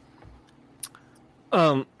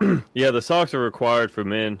 Yeah, the socks are required for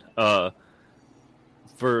men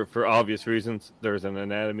for obvious reasons. There's an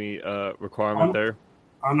anatomy requirement there.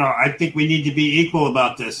 Oh, no, I think we need to be equal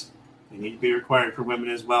about this. They need to be required for women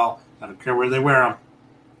as well. I don't care where they wear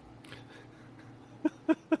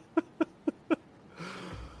them.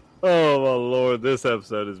 Oh, my Lord. This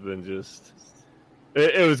episode has been just...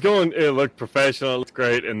 It looked professional. It looked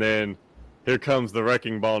great. And then here comes the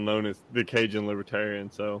wrecking ball known as the Cajun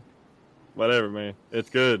Libertarian. So, whatever, man.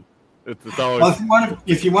 It's good. It's always... Well,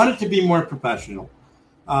 if you want it to be more professional,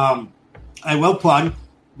 I will plug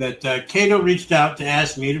that Cato reached out to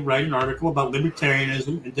ask me to write an article about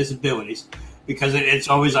libertarianism and disabilities because it's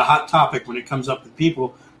always a hot topic when it comes up with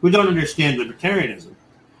people who don't understand libertarianism.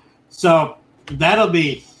 So that'll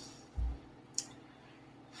be...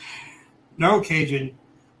 No, Cajun,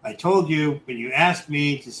 I told you when you asked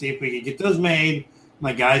me to see if we could get those made,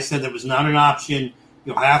 my guy said that was not an option.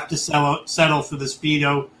 You'll have to settle for the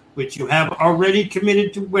Speedo, which you have already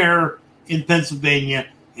committed to wear in Pennsylvania.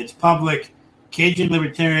 It's public. Cajun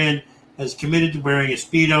Libertarian has committed to wearing a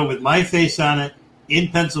Speedo with my face on it in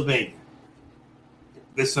Pennsylvania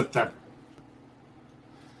this September.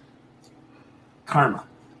 Karma.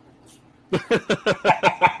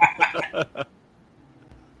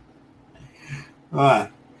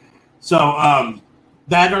 So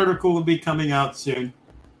that article will be coming out soon.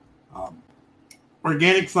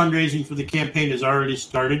 Organic fundraising for the campaign has already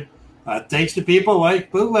started. Thanks to people like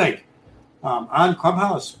Bootleg on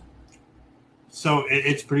Clubhouse. So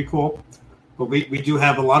it's pretty cool. But we do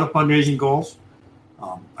have a lot of fundraising goals.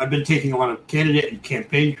 I've been taking a lot of candidate and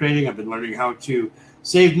campaign training. I've been learning how to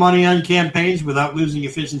save money on campaigns without losing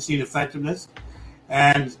efficiency and effectiveness.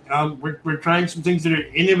 And we're trying some things that are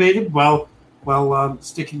innovative while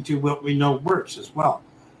sticking to what we know works as well.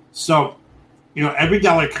 So, every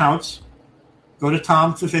dollar counts. Go to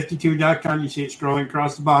TomFor52.com. You see it scrolling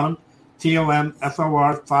across the bottom.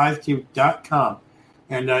 TOMFOR52.com.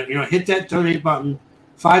 And, hit that donate button.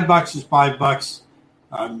 $5 is $5.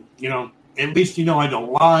 At least I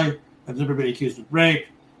don't lie. I've never been accused of rape.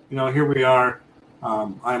 Here we are. I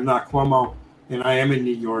am not Cuomo, and I am in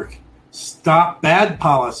New York. Stop bad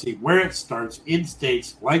policy where it starts in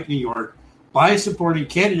states like New York by supporting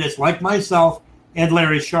candidates like myself and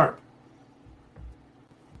Larry Sharp.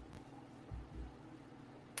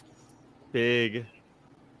 Big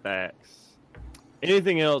facts.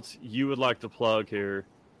 Anything else you would like to plug here,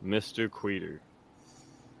 Mr. Queeter?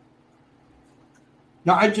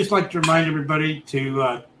 Now, I'd just like to remind everybody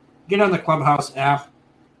to get on the Clubhouse app,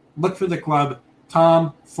 look for the club,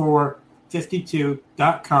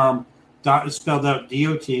 tom452.com. Dot is spelled out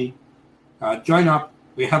D-O-T. Join up.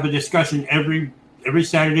 We have a discussion every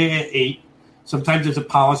Saturday at 8. Sometimes it's a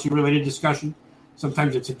policy-related discussion.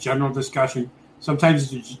 Sometimes it's a general discussion.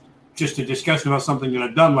 Sometimes it's just a discussion about something that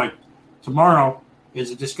I've done. Like tomorrow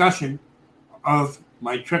is a discussion of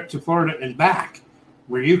my trip to Florida and back,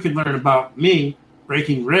 where you can learn about me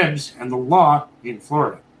breaking ribs and the law in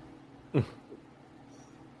Florida.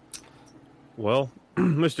 Well,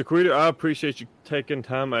 Mr. Queeter, I appreciate you taking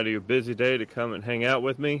time out of your busy day to come and hang out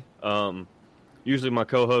with me. Usually my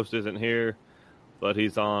co-host isn't here, but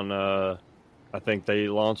he's on, I think they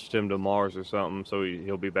launched him to Mars or something, so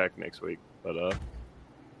he'll be back next week. But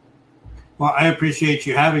well, I appreciate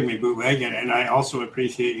you having me, Bootleg, and I also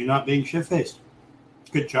appreciate you not being shit-faced.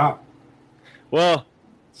 Good job. Well,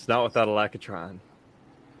 it's not without a lack of trying.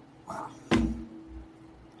 Wow.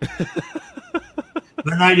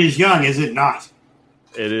 The night is young, is it not?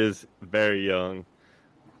 It is very young.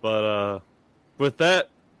 But with that,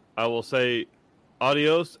 I will say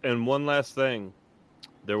adios. And one last thing.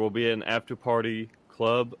 There will be an after-party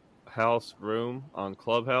Clubhouse room on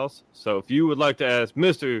Clubhouse. So if you would like to ask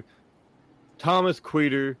Mr. Thomas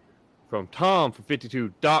Queeter from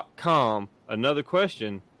TomFor52.com another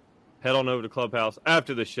question, head on over to Clubhouse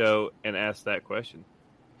after the show and ask that question.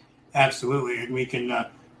 Absolutely. And we can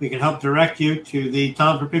help direct you to the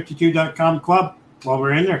TomFor52.com club while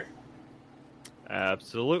we're in there.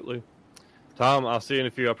 Absolutely. Tom, I'll see you in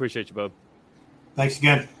a few. I appreciate you, bub. Thanks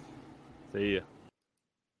again. See ya.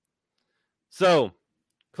 So,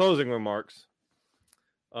 closing remarks.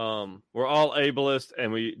 We're all ableist,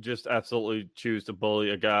 and we just absolutely choose to bully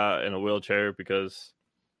a guy in a wheelchair because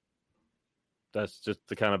that's just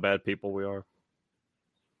the kind of bad people we are.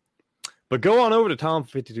 But go on over to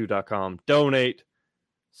tom52.com. Donate.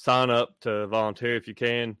 Sign up to volunteer if you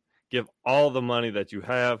can. Give all the money that you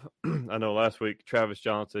have. I know last week, Travis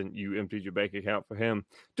Johnson, you emptied your bank account for him.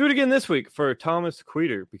 Do it again this week for Thomas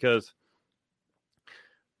Queeter because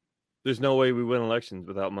there's no way we win elections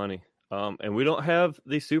without money. And we don't have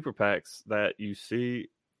the super PACs that you see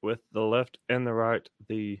with the left and the right,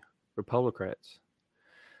 the Republicrats.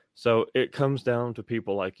 So it comes down to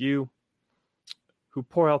people like you who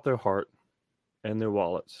pour out their heart and their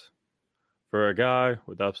wallets for a guy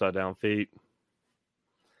with upside down feet.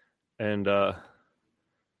 And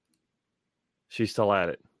she's still at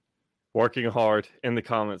it, working hard in the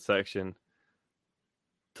comment section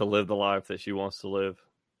to live the life that she wants to live.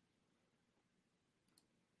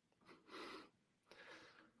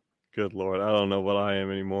 Good Lord, I don't know what I am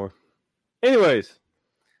anymore. Anyways,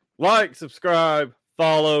 like, subscribe,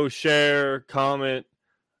 follow, share, comment.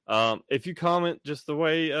 If you comment just the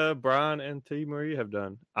way Brian and T. Marie have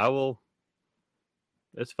done,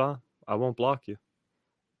 it's fine. I won't block you.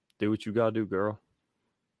 Do what you gotta do, girl.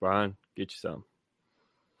 Brian, get you some.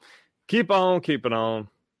 Keep on keeping on.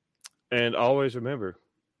 And always remember,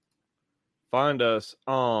 find us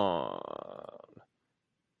on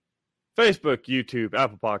Facebook, YouTube,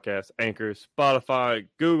 Apple Podcasts, Anchor, Spotify,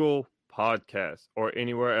 Google Podcasts, or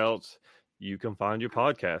anywhere else you can find your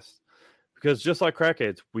podcasts. Because just like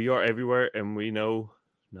crackheads, we are everywhere and we know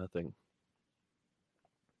nothing.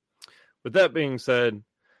 With that being said,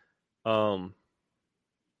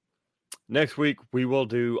 next week, we will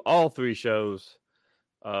do all 3 shows,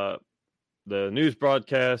 the news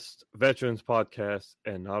broadcast, veterans podcast,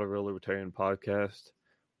 and Not a Real Libertarian podcast.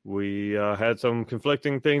 We had some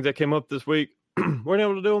conflicting things that came up this week. Weren't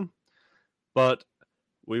able to do them, but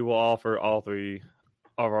we will offer all 3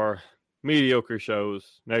 of our mediocre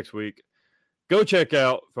shows next week. Go check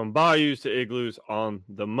out From Bayous to Igloos on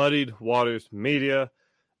the Muddied Waters Media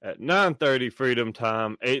at 9:30 Freedom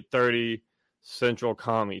Time, 8:30 Central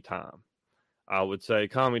Commie Time. I would say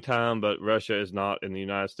Commie Time, but Russia is not in the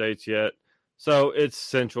United States yet, so it's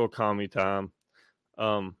Central Commie Time.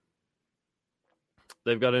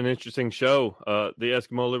 They've got an interesting show. The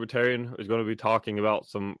Eskimo Libertarian is going to be talking about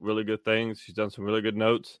some really good things. She's done some really good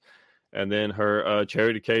notes. And then her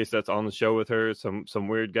charity case that's on the show with her, some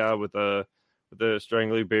weird guy with a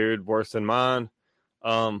strangly beard worse than mine.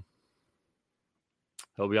 He'll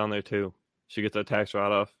be on there too. She gets a tax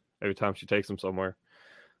write-off every time she takes him somewhere.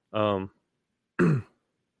 Last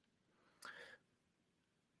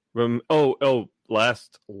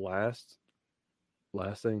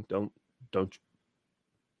thing.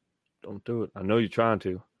 Don't do it. I know you're trying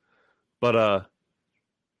to, but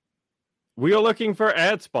we are looking for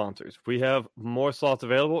ad sponsors. We have more slots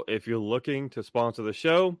available. If you're looking to sponsor the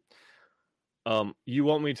show, you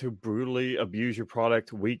want me to brutally abuse your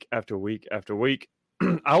product week after week after week,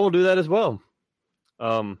 I will do that as well.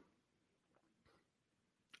 I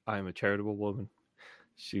am a charitable woman.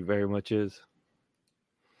 She very much is.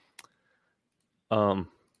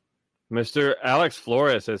 Mr. Alex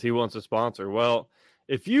Flores says he wants to sponsor. Well,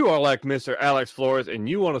 if you are like Mr. Alex Flores and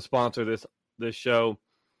you want to sponsor this show,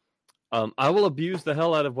 I will abuse the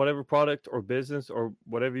hell out of whatever product or business or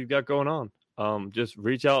whatever you've got going on. Just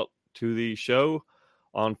reach out to the show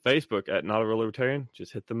on Facebook at Not a Real Libertarian.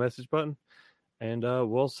 Just hit the message button and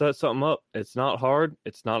we'll set something up. It's not hard.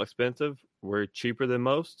 It's not expensive. We're cheaper than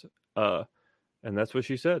most. And that's what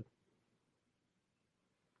she said.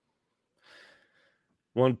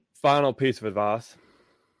 One final piece of advice,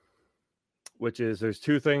 which is there's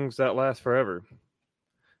two things that last forever: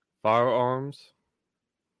 firearms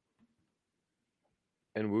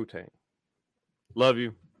and Wu-Tang. Love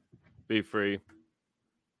you. Be free.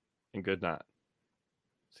 And good night.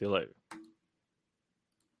 See you later.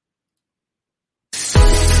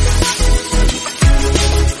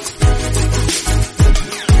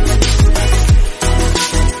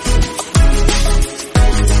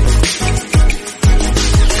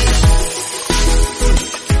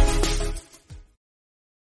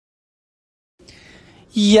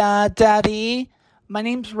 Yeah, Daddy. My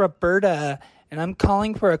name's Roberta, and I'm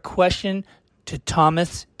calling for a question to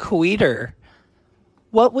Thomas Queter.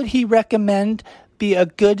 What would he recommend be a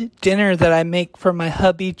good dinner that I make for my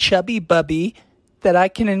hubby Chubby Bubby that I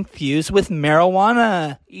can infuse with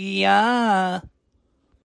marijuana? Yeah.